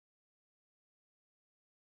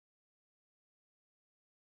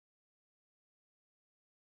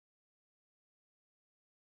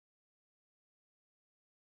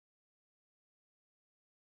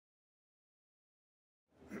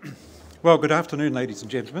Well, good afternoon, ladies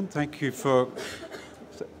and gentlemen. Thank you for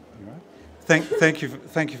thank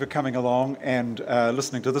you for coming along and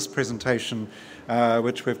listening to this presentation,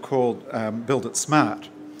 which we've called "Build It Smart."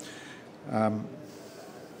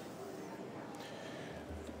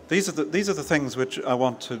 These are the things which I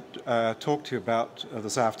want to talk to you about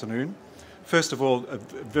this afternoon. First of all,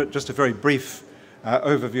 just a very brief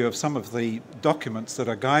overview of some of the documents that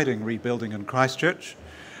are guiding rebuilding in Christchurch.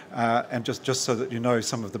 And just so that you know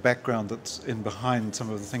some of the background that's in behind some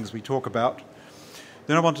of the things we talk about.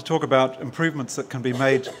 Then I want to talk about improvements that can be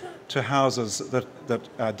made to houses that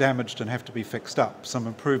are damaged and have to be fixed up. Some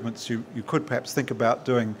improvements you could perhaps think about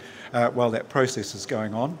doing while that process is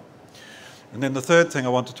going on. And then the third thing I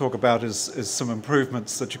want to talk about is some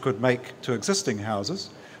improvements that you could make to existing houses,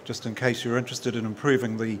 just in case you're interested in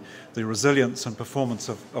improving the resilience and performance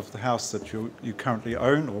of the house that you currently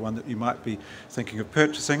own, or one that you might be thinking of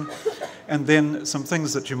purchasing. And then some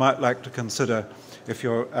things that you might like to consider if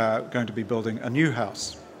you're going to be building a new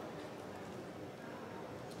house.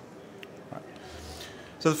 Right.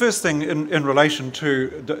 So the first thing in relation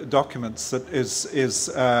to documents that is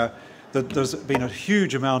that there's been a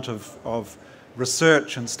huge amount of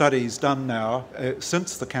research and studies done now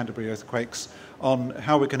since the Canterbury earthquakes on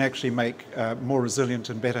how we can actually make more resilient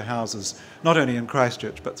and better houses, not only in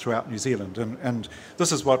Christchurch but throughout New Zealand. And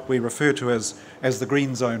this is what we refer to as the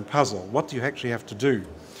green zone puzzle. What do you actually have to do?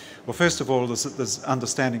 Well, first of all, there's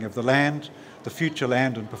understanding of the land, the future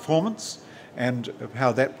land and performance, and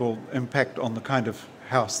how that will impact on the kind of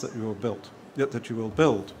house that you will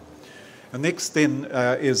build. And next then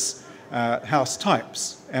is house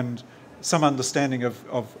types, and some understanding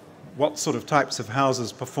of what sort of types of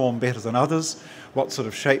houses perform better than others, what sort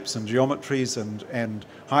of shapes and geometries and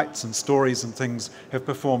heights and stories and things have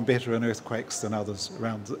performed better in earthquakes than others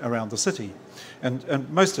around the city. And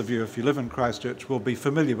most of you, if you live in Christchurch, will be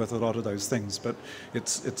familiar with a lot of those things, but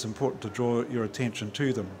it's important to draw your attention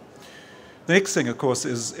to them. The next thing, of course,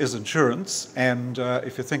 is insurance, and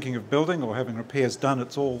if you're thinking of building or having repairs done,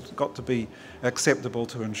 it's all got to be acceptable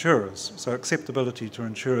to insurers. So acceptability to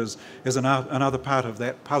insurers is another part of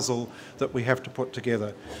that puzzle that we have to put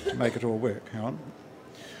together to make it all work. Hang on.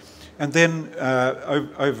 And then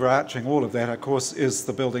overarching all of that, of course, is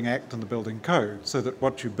the Building Act and the Building Code, so that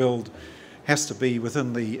what you build has to be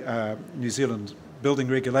within the New Zealand building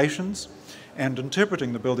regulations. And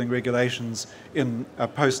interpreting the building regulations in a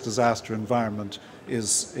post-disaster environment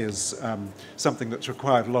is something that's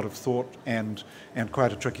required a lot of thought and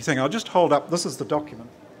quite a tricky thing. I'll just hold up, this is the document.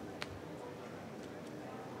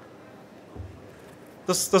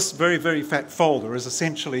 This very, very fat folder is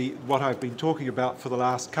essentially what I've been talking about for the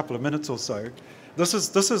last couple of minutes or so. This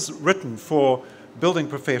is written for building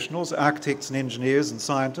professionals, architects and engineers and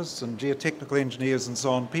scientists and geotechnical engineers and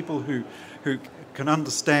so on, people who can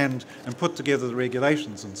understand and put together the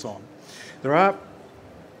regulations and so on. There are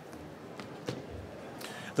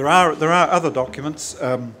other documents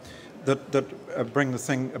that bring the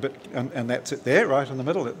thing a bit, and that's it there, right in the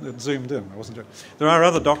middle. It zoomed in. I wasn't doing. There are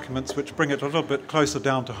other documents which bring it a little bit closer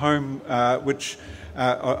down to home, which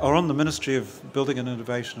are on the Ministry of Building and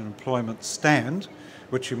Innovation and Employment stand,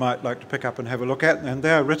 which you might like to pick up and have a look at, and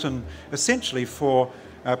they are written essentially for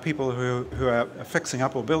people who are fixing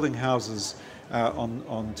up or building houses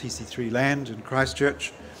on TC3 land in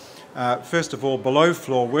Christchurch. First of all, below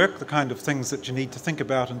floor work, the kind of things that you need to think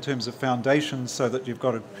about in terms of foundations so that you've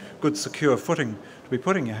got a good secure footing to be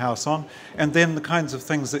putting your house on, and then the kinds of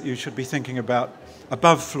things that you should be thinking about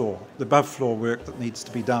above floor, the above floor work that needs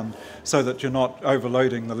to be done so that you're not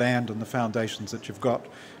overloading the land and the foundations that you've got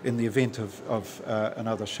in the event of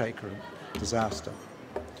another shake or disaster.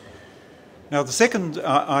 Now, the second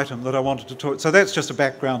item that I wanted to talk, so that's just a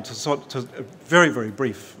background to a very, very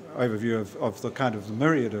brief overview of the kind of the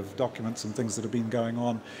myriad of documents and things that have been going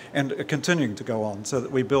on and are continuing to go on, so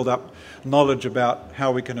that we build up knowledge about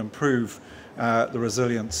how we can improve the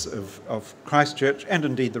resilience of Christchurch and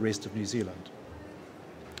indeed the rest of New Zealand.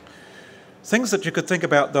 Things that you could think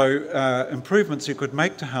about, though, improvements you could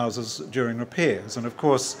make to houses during repairs, and of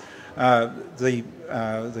course the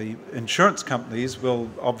insurance companies will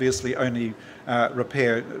obviously only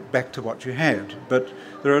repair back to what you had, but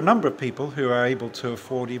there are a number of people who are able to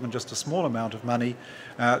afford even just a small amount of money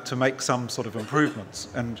to make some sort of improvements,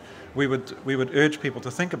 and we would urge people to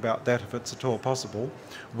think about that if it's at all possible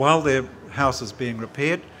while their house is being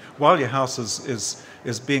repaired, while your house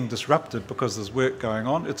is being disrupted because there's work going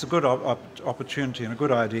on. It's a good opportunity and a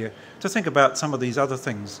good idea to think about some of these other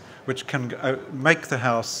things which can make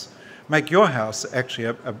your house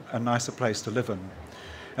actually a nicer place to live in.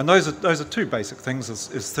 And those are two basic things: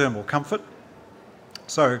 is thermal comfort,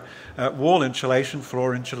 So wall insulation,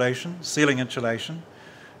 floor insulation, ceiling insulation,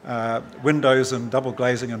 windows and double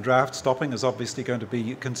glazing and draft stopping is obviously going to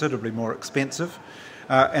be considerably more expensive.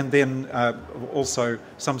 And then also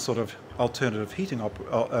some sort of alternative heating,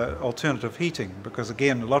 because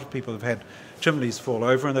again, a lot of people have had chimneys fall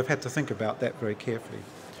over and they've had to think about that very carefully.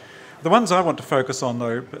 The ones I want to focus on,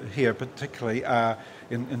 though, here particularly are,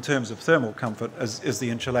 in terms of thermal comfort, is the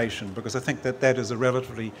insulation, because I think that that is a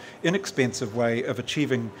relatively inexpensive way of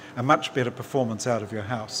achieving a much better performance out of your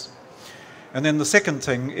house. And then the second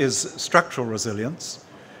thing is structural resilience,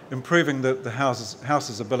 improving the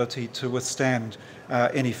house's ability to withstand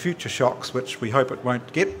any future shocks, which we hope it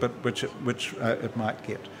won't get, but which it might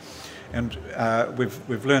get. And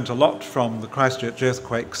we've learned a lot from the Christchurch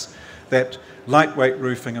earthquakes that lightweight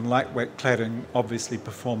roofing and lightweight cladding obviously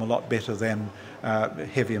perform a lot better than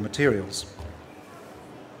heavier materials.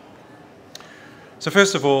 So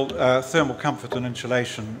first of all, thermal comfort and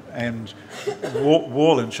insulation and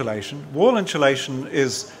wall insulation. Wall insulation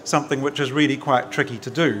is something which is really quite tricky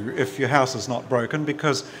to do if your house is not broken,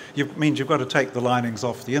 because it means you've got to take the linings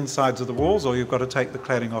off the insides of the walls, or you've got to take the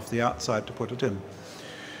cladding off the outside to put it in.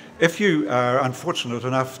 If you are unfortunate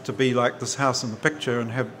enough to be like this house in the picture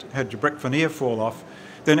and have had your brick veneer fall off,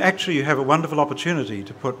 then actually you have a wonderful opportunity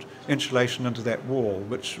to put insulation into that wall,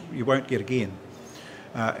 which you won't get again.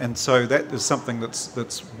 And so that is something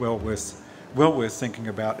that's well worth thinking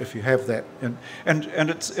about if you have that. And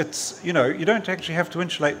it's you know, you don't actually have to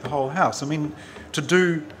insulate the whole house. I mean, to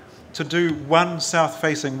do one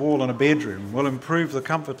south-facing wall in a bedroom will improve the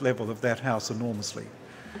comfort level of that house enormously.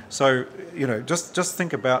 So, you know, just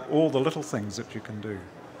think about all the little things that you can do.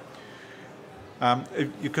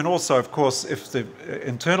 You can also, of course, if the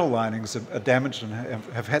internal linings are damaged and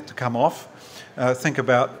have had to come off, think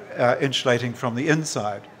about insulating from the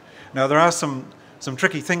inside. Now, there are some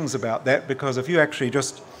tricky things about that, because if you actually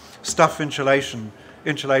just stuff insulation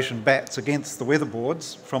bats against the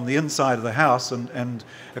weatherboards from the inside of the house, and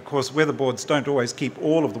of course weatherboards don't always keep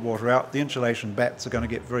all of the water out, the insulation bats are going to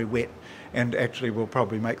get very wet and actually will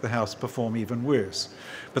probably make the house perform even worse.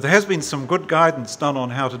 But there has been some good guidance done on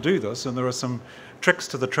how to do this, and there are some tricks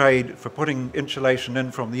to the trade for putting insulation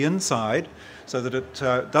in from the inside so that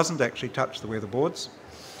it doesn't actually touch the weatherboards,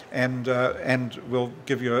 and will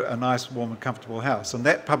give you a nice, warm and comfortable house. And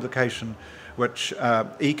that publication, which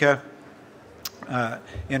ECA,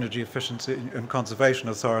 Energy Efficiency and Conservation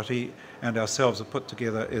Authority, and ourselves have put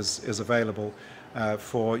together, is available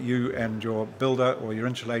for you and your builder or your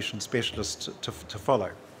insulation specialist to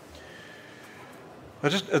follow.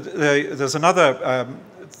 There's another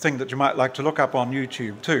thing that you might like to look up on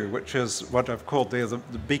YouTube too, which is what I've called there the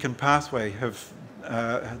Beacon Pathway,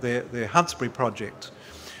 their Huntsbury project.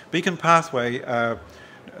 Beacon Pathway have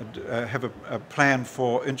a plan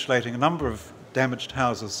for insulating a number of damaged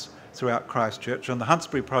houses throughout Christchurch, and the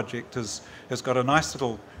Huntsbury project has got a nice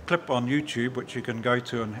little clip on YouTube which you can go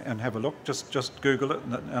to and have a look. Just Google it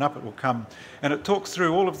and up it will come, and it talks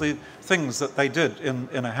through all of the things that they did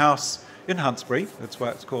in a house in Huntsbury. That's why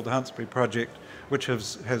it's called the Huntsbury project, which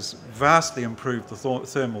has vastly improved the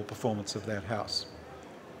thermal performance of that house.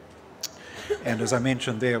 And as I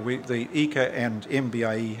mentioned there, the ECA and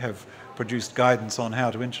MBIE have produced guidance on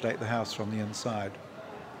how to insulate the house from the inside.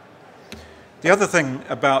 The other thing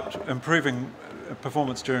about improving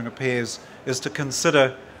performance during repairs is to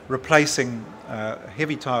consider replacing a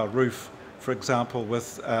heavy tile roof, for example,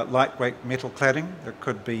 with lightweight metal cladding. It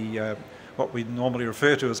could be what we normally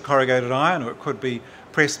refer to as corrugated iron, or it could be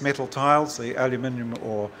pressed metal tiles, the aluminium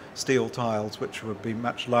or steel tiles, which would be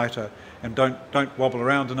much lighter and don't wobble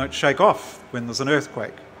around and don't shake off when there's an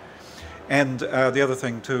earthquake. And the other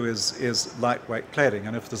thing too is lightweight cladding,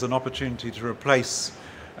 and if there's an opportunity to replace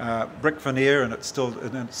brick veneer and it's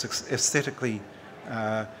aesthetically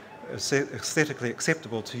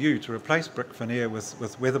acceptable to you to replace brick veneer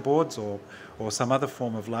with weatherboards or some other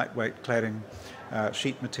form of lightweight cladding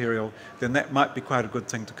sheet material, then that might be quite a good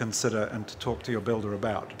thing to consider and to talk to your builder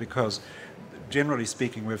about, because generally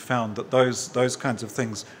speaking we've found that those kinds of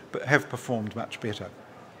things have performed much better.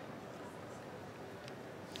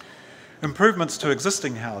 Improvements to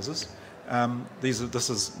existing houses. This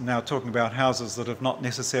is now talking about houses that have not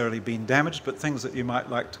necessarily been damaged, but things that you might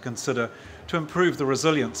like to consider to improve the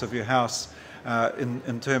resilience of your house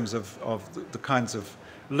in terms of the kinds of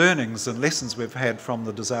learnings and lessons we've had from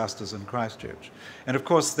the disasters in Christchurch. And of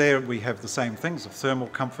course there we have the same things of thermal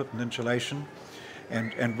comfort and insulation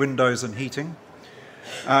and windows and heating.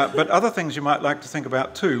 But other things you might like to think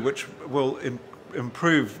about too, which will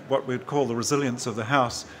improve what we'd call the resilience of the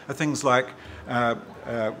house, are things like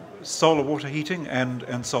solar water heating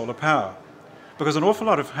and solar power. Because an awful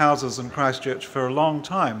lot of houses in Christchurch for a long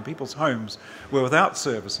time, people's homes were without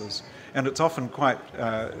services, and it's often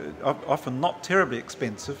often not terribly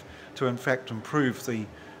expensive to in fact improve the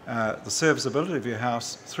serviceability of your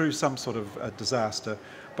house through some sort of disaster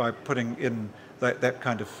by putting in that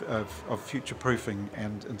kind of future-proofing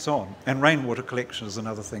and so on. And rainwater collection is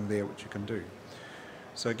another thing there which you can do.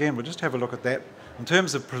 So again, we'll just have a look at that. In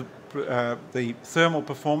terms of the thermal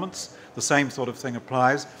performance, the same sort of thing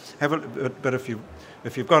applies. But if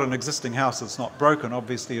you've got an existing house that's not broken,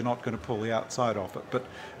 obviously you're not going to pull the outside off it. But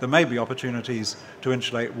there may be opportunities to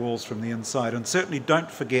insulate walls from the inside. And certainly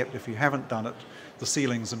don't forget, if you haven't done it, the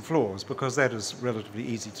ceilings and floors, because that is relatively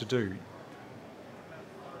easy to do.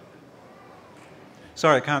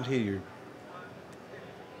 Sorry, I can't hear you.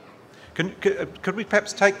 Could we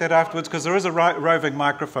perhaps take that afterwards? Because there is a roving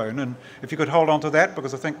microphone, and if you could hold on to that,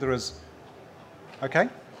 because I think there is... Okay?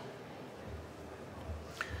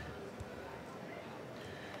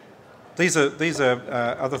 These are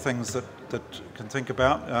other things that can think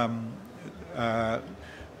about.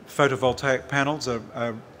 Photovoltaic panels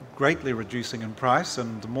are greatly reducing in price,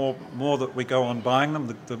 and the more that we go on buying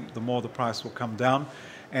them, the more the price will come down.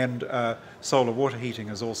 And solar water heating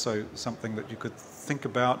is also something that you could think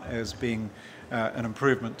about as being an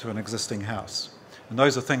improvement to an existing house. And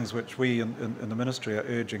those are things which we in the ministry are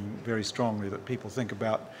urging very strongly that people think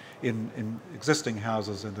about in existing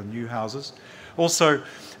houses and in new houses. Also,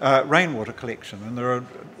 rainwater collection. And there are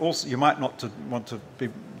also, you might not want to be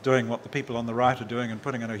doing what the people on the right are doing and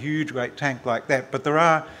putting in a huge great tank like that, but there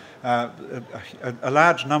are a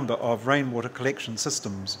large number of rainwater collection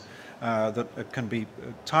systems that can be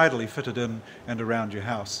tidally fitted in and around your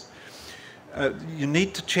house. You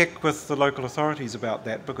need to check with the local authorities about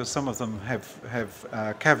that, because some of them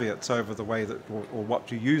have caveats over the way that or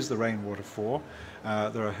what you use the rainwater for.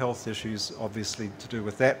 There are health issues obviously to do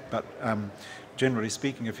with that, but generally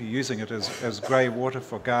speaking, if you're using it as grey water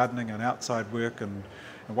for gardening and outside work and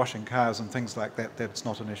washing cars and things like that, that's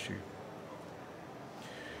not an issue.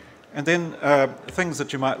 And then things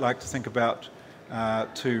that you might like to think about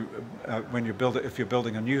when if you're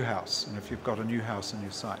building a new house, and if you've got a new house in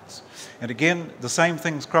your sites. And again, the same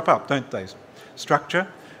things crop up, don't they? Structure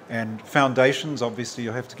and foundations, obviously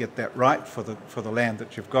you have to get that right for the land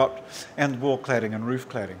that you've got, and wall cladding and roof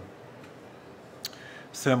cladding.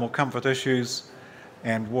 Thermal comfort issues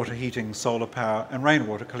and water heating, solar power and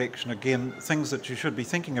rainwater collection, again, things that you should be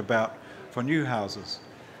thinking about for new houses.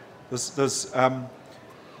 There's a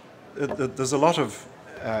lot of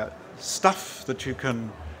stuff that you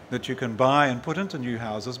can buy and put into new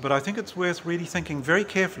houses, but I think it's worth really thinking very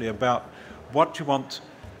carefully about what you want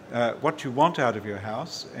out of your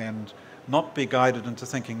house, and not be guided into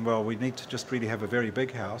thinking, well, we need to just really have a very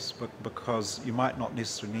big house, but because you might not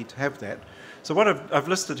necessarily need to have that. So what I've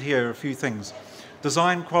listed here are a few things.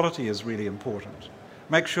 Design quality is really important.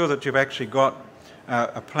 Make sure that you've actually got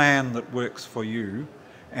a plan that works for you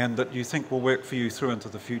and that you think will work for you through into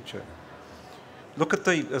the future. Look at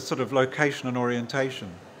the sort of location and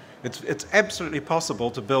orientation. It's absolutely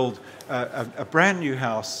possible to build a brand new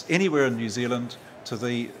house anywhere in New Zealand to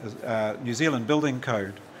the New Zealand Building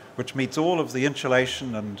Code, which meets all of the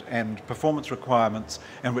insulation and performance requirements,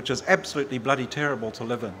 and which is absolutely bloody terrible to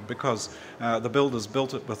live in, because the builders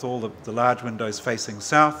built it with all the large windows facing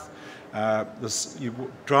south.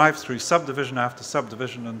 You drive through subdivision after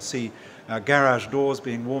subdivision and see garage doors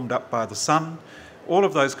being warmed up by the sun. All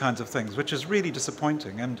of those kinds of things, which is really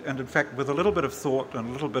disappointing. And in fact, with a little bit of thought and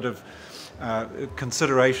a little bit of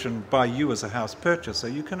consideration by you as a house purchaser,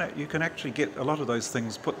 you can actually get a lot of those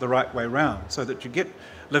things put the right way round, so that you get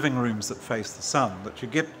living rooms that face the sun, that you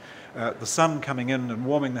get the sun coming in and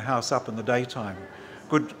warming the house up in the daytime.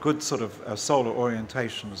 Good sort of solar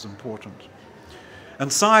orientation is important.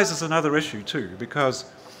 And size is another issue too, because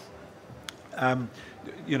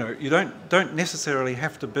you don't necessarily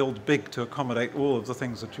have to build big to accommodate all of the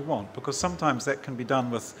things that you want, because sometimes that can be done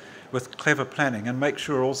with clever planning, and make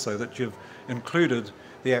sure also that you've included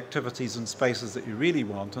the activities and spaces that you really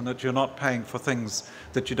want, and that you're not paying for things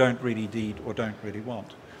that you don't really need or don't really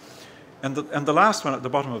want. And the last one at the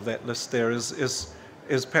bottom of that list there is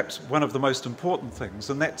perhaps one of the most important things,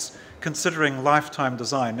 and that's considering lifetime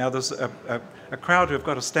design. Now there's a crowd who have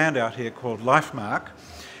got a standout here called LifeMark,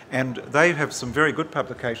 and they have some very good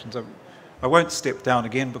publications. I won't step down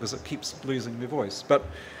again because it keeps losing my voice, but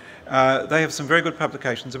they have some very good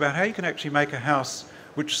publications about how you can actually make a house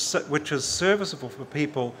which is serviceable for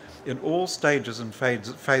people in all stages and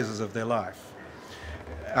phases of their life.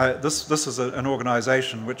 this is an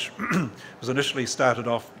organisation which was initially started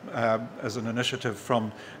off as an initiative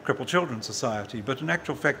from Crippled Children's Society, but in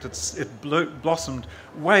actual fact it blossomed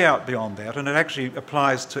way out beyond that, and it actually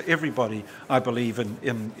applies to everybody, I believe,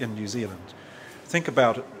 in New Zealand. Think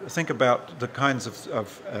about the kinds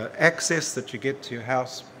of access that you get to your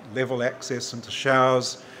house, level access into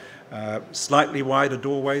showers, slightly wider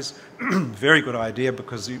doorways. Very good idea,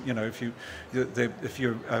 because if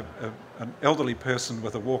you're an elderly person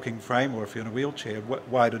with a walking frame, or if you're in a wheelchair,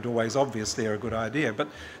 wider doorways obviously are a good idea. But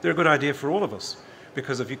they're a good idea for all of us,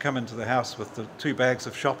 because if you come into the house with the 2 bags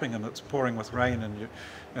of shopping and it's pouring with rain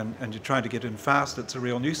and you're trying to get in fast, it's a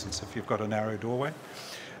real nuisance if you've got a narrow doorway.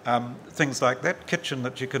 Things like that. Kitchen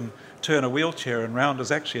that you can turn a wheelchair and round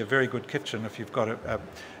is actually a very good kitchen if you've got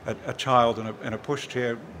a child in a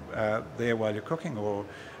pushchair there while you're cooking, or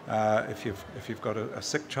if you've got a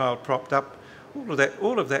sick child propped up.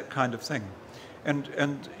 All of that kind of thing,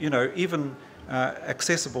 and even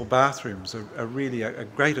accessible bathrooms are really a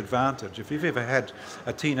great advantage. If you've ever had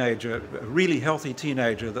a really healthy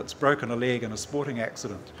teenager that's broken a leg in a sporting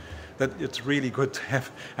accident, that it's really good to have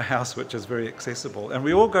a house which is very accessible. And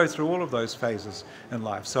we all go through all of those phases in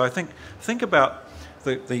life. So I think about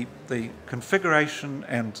the configuration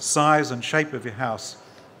and size and shape of your house,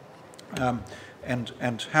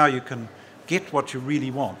 and how you can get what you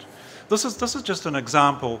really want. This is just an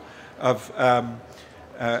example of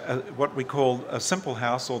what we call a simple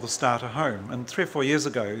house, or the starter home. And 3 or 4 years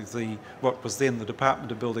ago, what was then the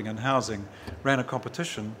Department of Building and Housing ran a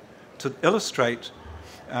competition to illustrate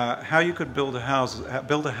how you could build a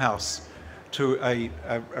house to a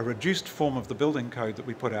reduced form of the building code that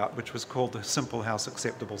we put out, which was called the Simple House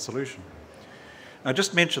Acceptable Solution. I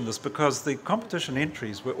just mention this because the competition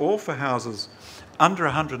entries were all for houses under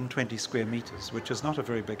 120 square metres, which is not a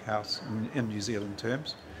very big house in New Zealand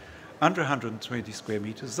terms. Under 120 square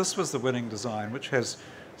metres. This was the winning design, which has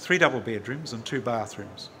 3 double bedrooms and 2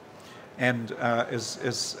 bathrooms, and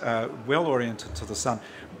is well oriented to the sun.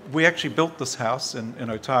 We actually built this house in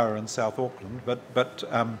Otawa in South Auckland, but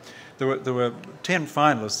there were 10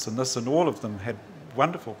 finalists in this, and all of them had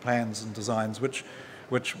wonderful plans and designs which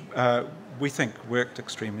we think worked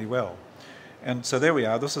extremely well. And so there we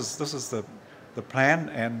are. This is the plan,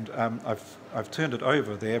 and I've turned it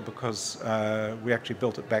over there because we actually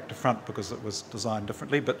built it back to front because it was designed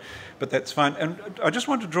differently, but that's fine. And I just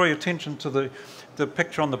want to draw your attention to the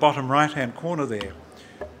picture on the bottom right-hand corner there.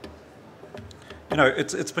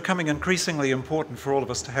 It's becoming increasingly important for all of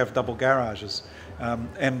us to have double garages,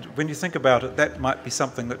 and when you think about it, that might be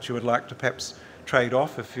something that you would like to perhaps trade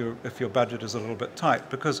off if your budget is a little bit tight,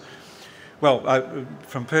 because, well,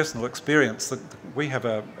 from personal experience, we have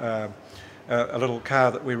a little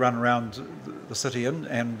car that we run around the city in,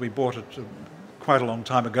 and we bought it quite a long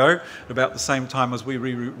time ago, about the same time as we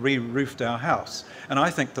re-roofed our house. And I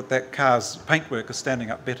think that car's paintwork is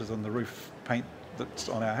standing up better than the roof paint that's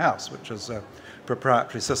on our house, which is a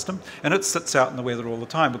proprietary system, and it sits out in the weather all the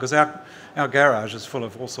time because our garage is full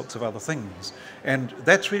of all sorts of other things. And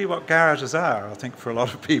that's really what garages are, I think, for a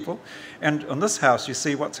lot of people. And on this house, you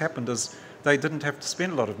see what's happened is they didn't have to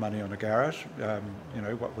spend a lot of money on a garage.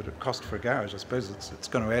 What would it cost for a garage? I suppose it's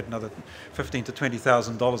going to add another $15,000 to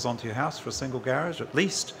 $20,000 onto your house for a single garage, at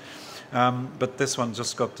least. But this one's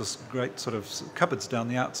just got this great sort of cupboards down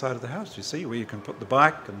the outside of the house, you see, where you can put the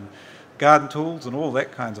bike and garden tools and all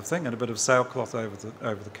that kinds of thing, and a bit of sailcloth over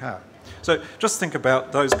the car. So just think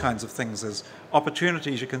about those kinds of things as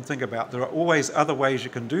opportunities you can think about. There are always other ways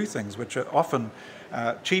you can do things which are often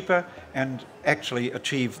cheaper and actually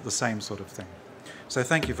achieve the same sort of thing. So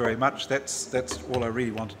thank you very much. That's all I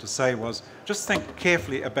really wanted to say, was just think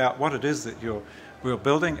carefully about what it is that we're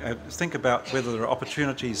building. Think about whether there are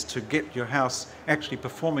opportunities to get your house actually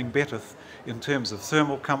performing better in terms of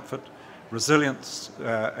thermal comfort, resilience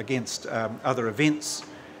against other events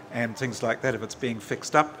and things like that if it's being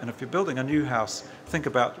fixed up. And if you're building a new house, think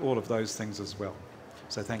about all of those things as well.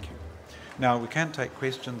 So thank you. Now we can take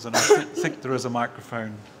questions, and I think there is a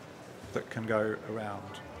microphone that can go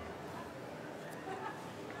around.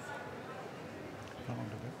 How long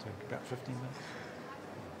did that take? About 15 minutes?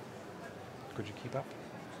 Could you keep up?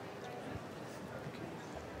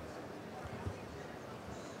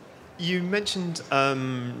 You mentioned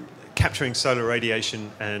capturing solar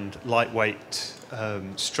radiation and lightweight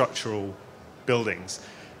structural buildings.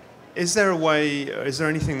 Is there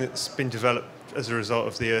anything that's been developed as a result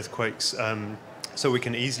of the earthquakes so we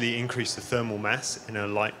can easily increase the thermal mass in a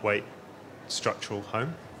lightweight structural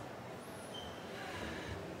home?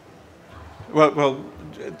 Well,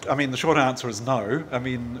 I mean, the short answer is no. I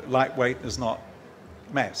mean, lightweight is not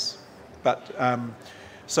mass. But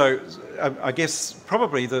So I guess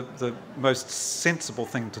probably the most sensible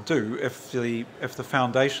thing to do, if the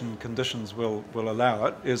foundation conditions will allow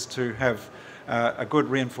it, is to have a good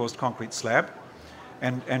reinforced concrete slab,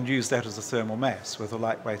 and use that as a thermal mass with a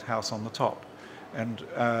lightweight house on the top. And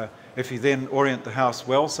if you then orient the house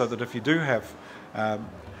well, so that if you do have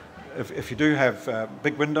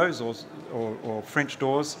big windows or French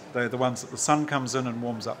doors, they're the ones that the sun comes in and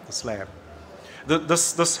warms up the slab.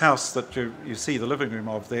 This house that you see the living room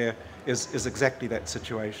of there is exactly that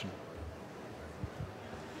situation.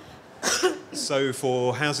 So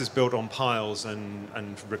for houses built on piles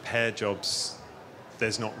and repair jobs,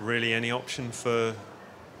 there's not really any option for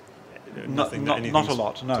Not a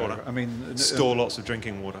lot, no. I mean, store lots of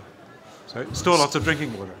drinking water. So store lots of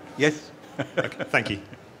drinking water. Yes. Okay, thank you.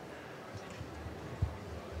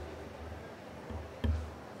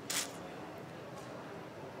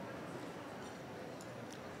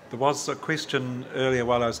 There was a question earlier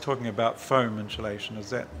while I was talking about foam insulation. Is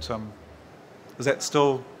that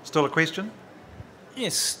still a question?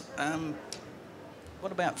 Yes.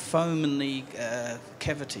 What about foam in the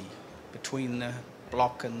cavity between the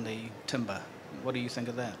block and the timber? What do you think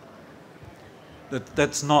of that?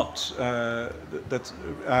 That's not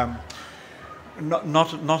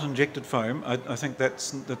not injected foam. I think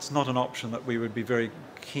that's not an option that we would be very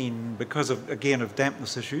keen, because of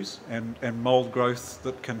dampness issues and mold growth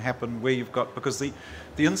that can happen where you've got, because the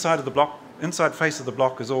inside of the block, inside face of the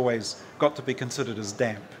block has always got to be considered as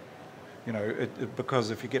damp. You know,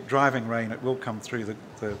 because if you get driving rain, it will come through the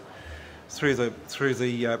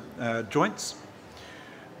joints.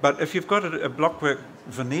 But if you've got a blockwork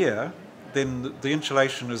veneer, then the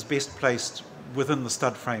insulation is best placed within the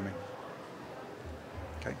stud framing.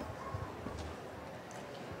 Okay.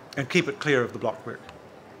 And keep it clear of the blockwork.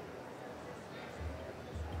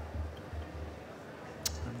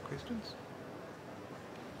 Any questions?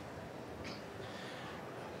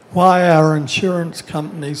 Why are insurance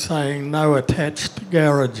companies saying no attached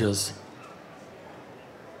garages?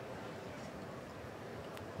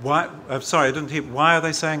 Why? Sorry, I didn't hear. Why are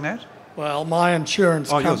they saying that? Well, my insurance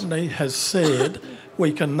company has said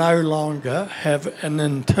we can no longer have an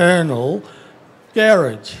internal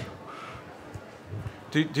garage.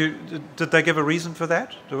 Did they give a reason for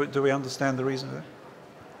that? Do we understand the reason for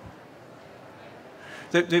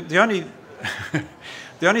that? The only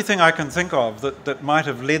the only thing I can think of that might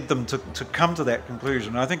have led them to come to that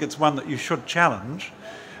conclusion, and I think it's one that you should challenge,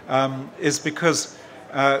 is because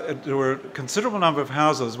there were a considerable number of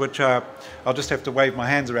houses which are, I'll just have to wave my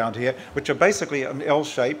hands around here, which are basically an L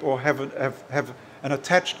shape or have an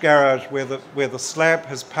attached garage where the slab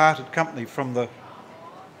has parted company from the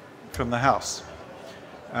house,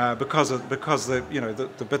 because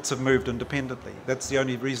the bits have moved independently. That's the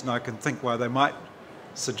only reason I can think why they might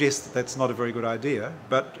suggest that that's not a very good idea.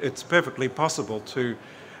 But it's perfectly possible to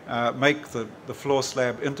make the floor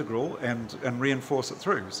slab integral and reinforce it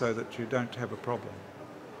through so that you don't have a problem.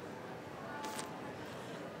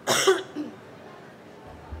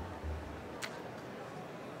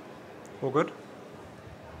 All good?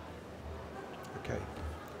 Okay.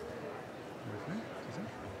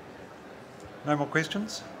 No more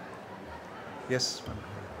questions? Yes.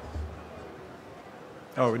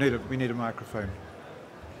 Oh, we need a microphone.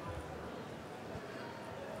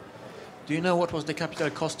 Do you know what was the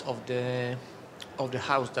capital cost of the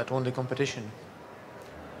house that won the competition?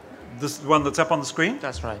 This one that's up on the screen?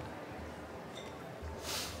 That's right.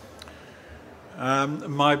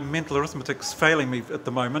 My mental arithmetic's failing me at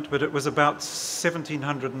the moment, but it was about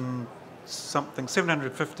 $1,700 and something,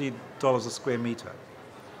 $750 a square metre.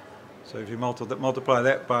 So if you multiply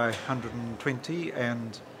that by 120,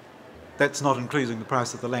 and that's not including the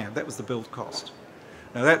price of the land. That was the build cost.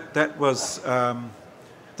 Now that was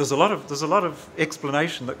there's a lot of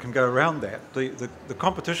explanation that can go around that. The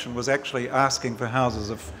competition was actually asking for houses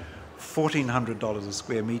of $1,400 a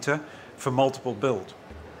square metre for multiple build.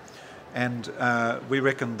 And we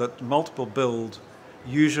reckon that multiple build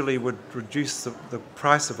usually would reduce the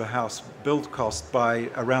price of a house build cost by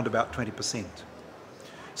around about 20%.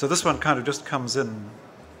 So this one kind of just comes in,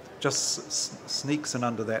 just sneaks in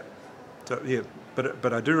under that. So, yeah,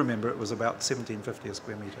 but I do remember it was about $1,750 a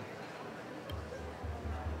square metre.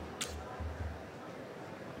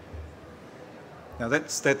 Now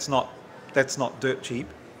that's not dirt cheap,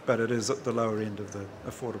 but it is at the lower end of the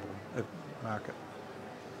affordable market.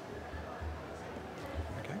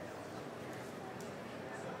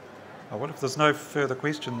 Oh, well, if there's no further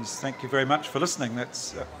questions, thank you very much for listening.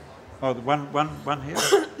 That's one here.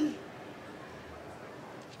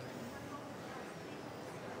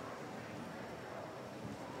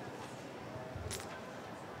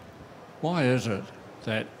 Why is it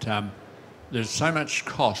that there's so much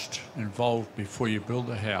cost involved before you build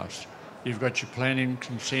a house. You've got your planning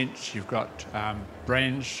consents, you've got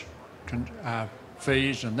brands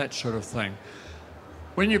fees and that sort of thing.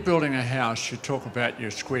 When you're building a house, you talk about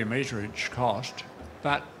your square meterage cost,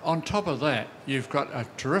 but on top of that, you've got a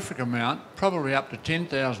terrific amount, probably up to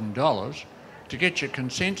 $10,000, to get your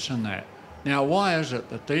consents in that. Now, why is it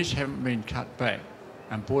that these haven't been cut back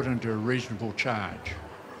and brought into a reasonable charge?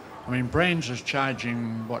 I mean, Brands is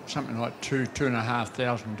charging, what, something like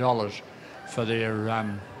 $2,500 for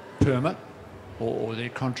their permit or their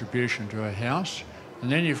contribution to a house.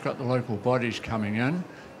 And then you've got the local bodies coming in,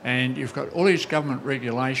 and you've got all these government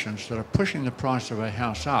regulations that are pushing the price of a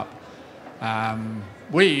house up.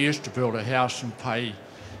 We used to build a house and pay,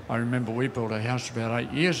 I remember we built a house about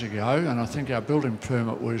 8 years ago, and I think our building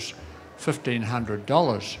permit was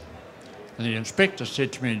 $1,500. And the inspector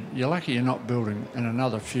said to me, "You're lucky you're not building in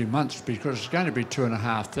another few months because it's going to be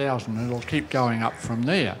 $2,500 and it'll keep going up from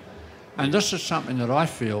there." And this is something that I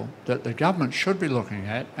feel that the government should be looking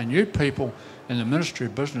at, and you people in the Ministry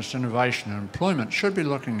of Business, Innovation and Employment should be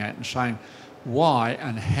looking at and saying, why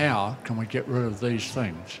and how can we get rid of these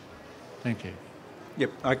things? Thank you.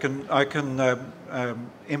 Yep, I can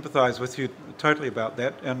empathise with you totally about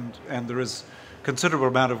that, and there is considerable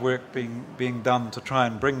amount of work being done to try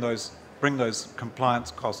and bring those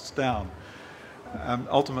compliance costs down.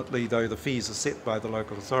 Ultimately, though, the fees are set by the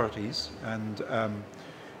local authorities and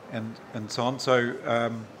so on.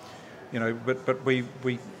 So, you know, but we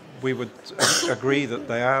would agree that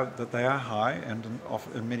they are high, and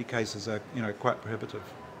in many cases are, you know, quite prohibitive.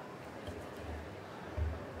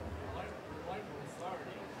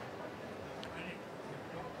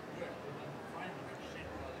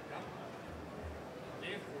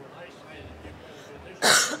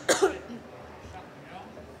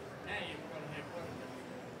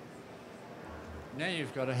 Now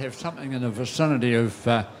you've got to have something in the vicinity of,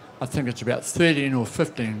 I think it's about 13 or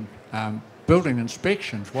 15 building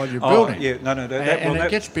inspections while you're building. Yeah, no,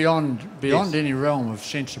 it gets beyond yes. any realm of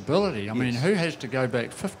sensibility. I mean, who has to go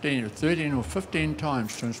back 15 or 13 or 15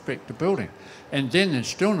 times to inspect the building? And then they're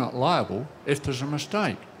still not liable if there's a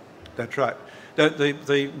mistake. That's right.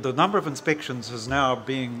 The number of inspections is now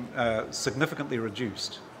being significantly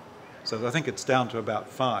reduced. So I think it's down to about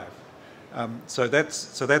 5. So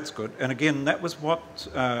that's good. And again, that was what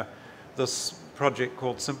this project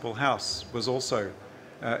called Simple House was also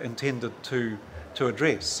intended to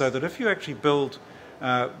address. So that if you actually build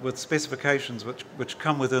with specifications which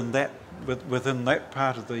come within that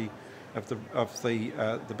part of the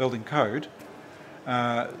building code,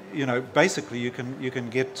 you know, basically you can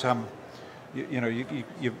get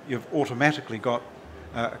you've automatically got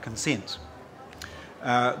a consent.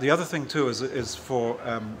 The other thing too is for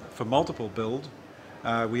multiple build,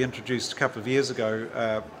 we introduced a couple of years ago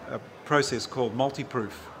a process called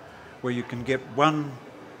multi-proof, where you can get one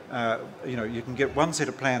set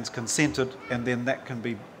of plans consented, and then that can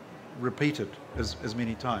be repeated as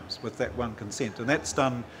many times with that one consent, and that's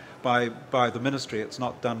done by the ministry. It's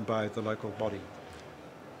not done by the local body.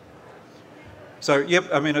 So yep,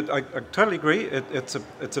 I mean I totally agree. It's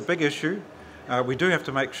a big issue. We do have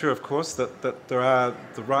to make sure, of course, that there are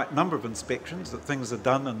the right number of inspections, that things are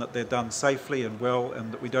done and that they're done safely and well,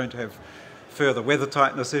 and that we don't have further weather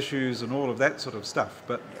tightness issues and all of that sort of stuff.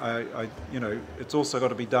 But you know, it's also got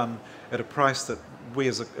to be done at a price that we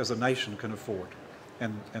as a nation can afford,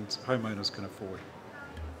 and homeowners can afford.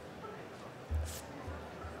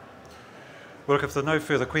 Well, look, if there are no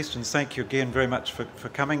further questions, thank you again very much for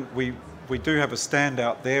coming. We do have a stand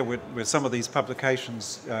out there where some of these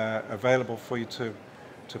publications are available for you to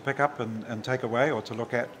pick up and take away or to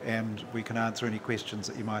look at, and we can answer any questions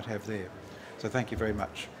that you might have there. So thank you very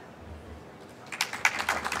much.